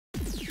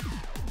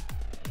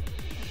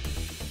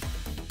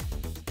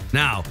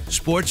Now,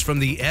 sports from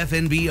the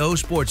FNBO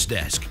Sports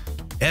Desk.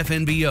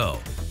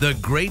 FNBO, the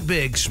great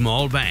big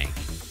small bank.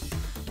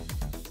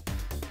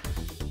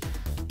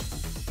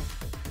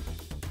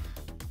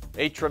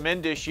 A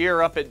tremendous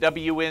year up at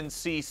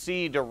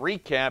WNCC. To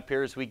recap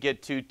here as we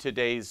get to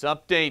today's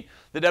update,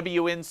 the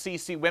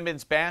WNCC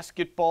women's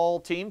basketball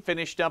team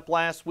finished up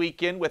last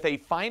weekend with a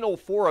Final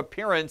Four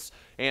appearance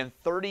and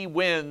 30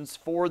 wins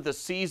for the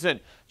season.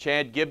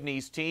 Chad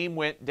Gibney's team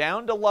went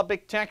down to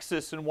Lubbock,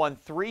 Texas and won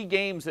 3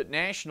 games at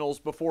Nationals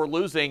before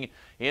losing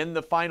in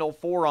the Final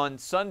Four on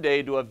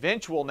Sunday to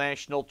eventual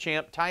national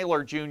champ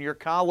Tyler Junior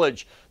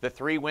College. The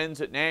 3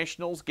 wins at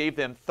Nationals gave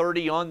them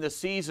 30 on the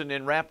season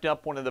and wrapped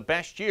up one of the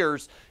best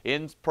years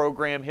in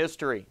program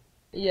history.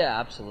 Yeah,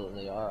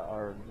 absolutely.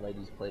 Our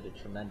ladies played a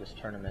tremendous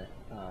tournament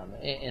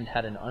and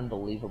had an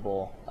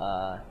unbelievable,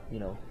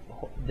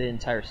 the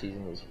entire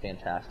season was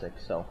fantastic.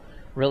 So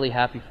really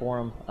happy for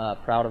them,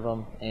 proud of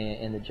them,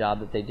 and the job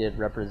that they did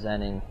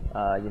representing,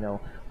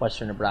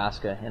 Western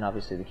Nebraska and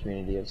obviously the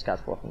community of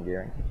Scottsbluff and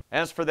Gering.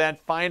 As for that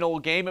final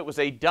game, it was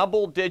a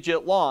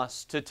double-digit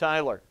loss to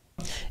Tyler.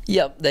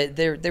 Yep,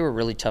 they were a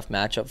really tough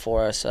matchup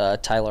for us.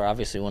 Tyler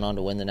obviously went on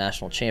to win the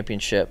national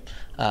championship,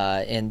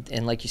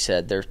 and like you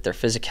said, their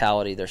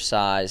physicality, their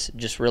size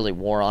just really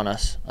wore on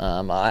us.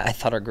 I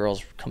thought our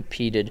girls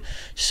competed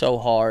so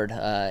hard,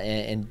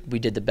 and we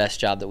did the best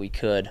job that we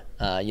could,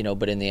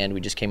 but in the end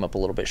we just came up a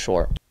little bit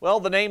short. Well,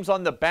 the names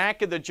on the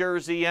back of the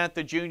jersey at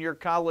the junior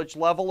college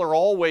level are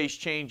always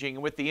changing.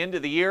 And with the end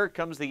of the year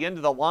comes the end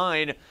of the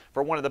line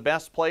for one of the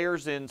best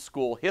players in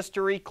school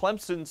history,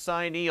 Clemson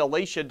signee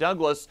Alacia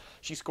Douglas.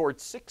 She scored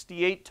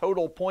 68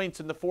 total points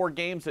in the 4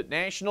 games at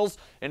Nationals,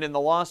 and in the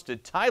loss to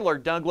Tyler,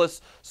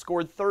 Douglas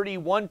scored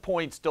 31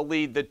 points to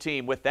lead the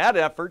team. With that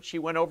effort, she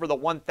went over the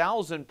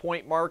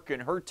 1,000-point mark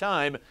in her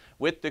time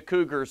with the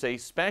Cougars, a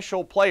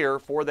special player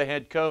for the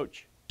head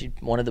coach. She's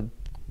one of the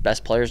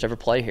best players to ever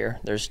play here.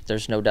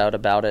 There's no doubt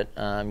about it.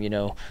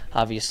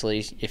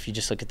 Obviously, if you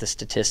just look at the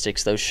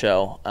statistics, those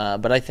show.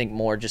 But I think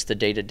more just the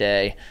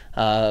day-to-day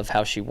of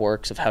how she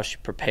works, of how she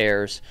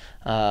prepares,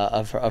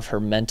 of her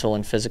mental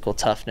and physical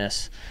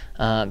toughness,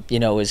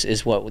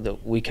 is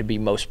what we could be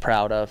most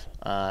proud of.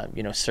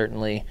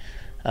 Certainly,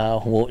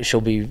 she'll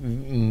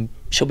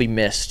be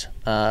missed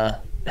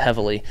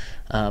heavily.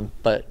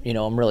 But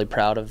I'm really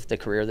proud of the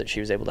career that she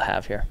was able to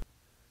have here.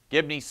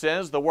 Gibney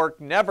says the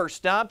work never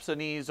stops, and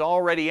he's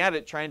already at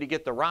it trying to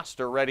get the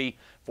roster ready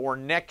for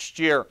next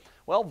year.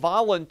 Well,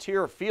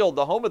 Volunteer Field,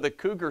 the home of the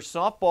Cougar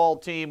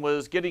softball team,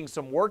 was getting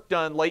some work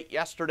done late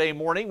yesterday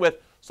morning with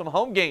some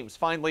home games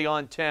finally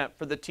on tap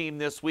for the team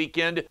this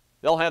weekend.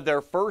 They'll have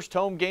their first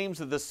home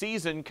games of the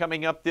season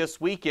coming up this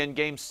weekend,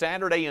 games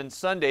Saturday and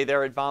Sunday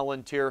there at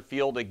Volunteer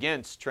Field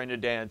against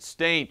Trinidad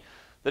State.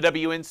 The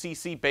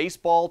WNCC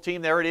baseball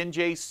team there at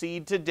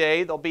NJC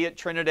today. They'll be at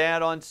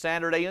Trinidad on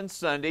Saturday and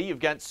Sunday. You've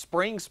got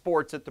spring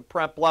sports at the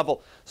prep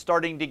level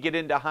starting to get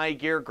into high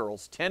gear.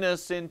 Girls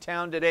tennis in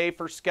town today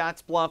for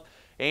Scottsbluff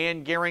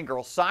and Gering.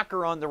 Girls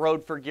soccer on the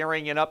road for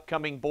Gering, and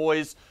upcoming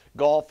boys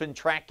golf and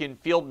track and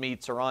field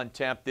meets are on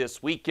tap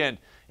this weekend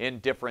in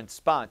different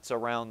spots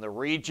around the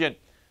region.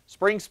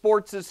 Spring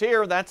sports is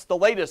here. That's the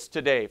latest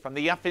today from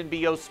the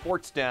FNBO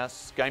Sports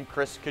Desk. I'm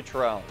Chris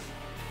Cottrell.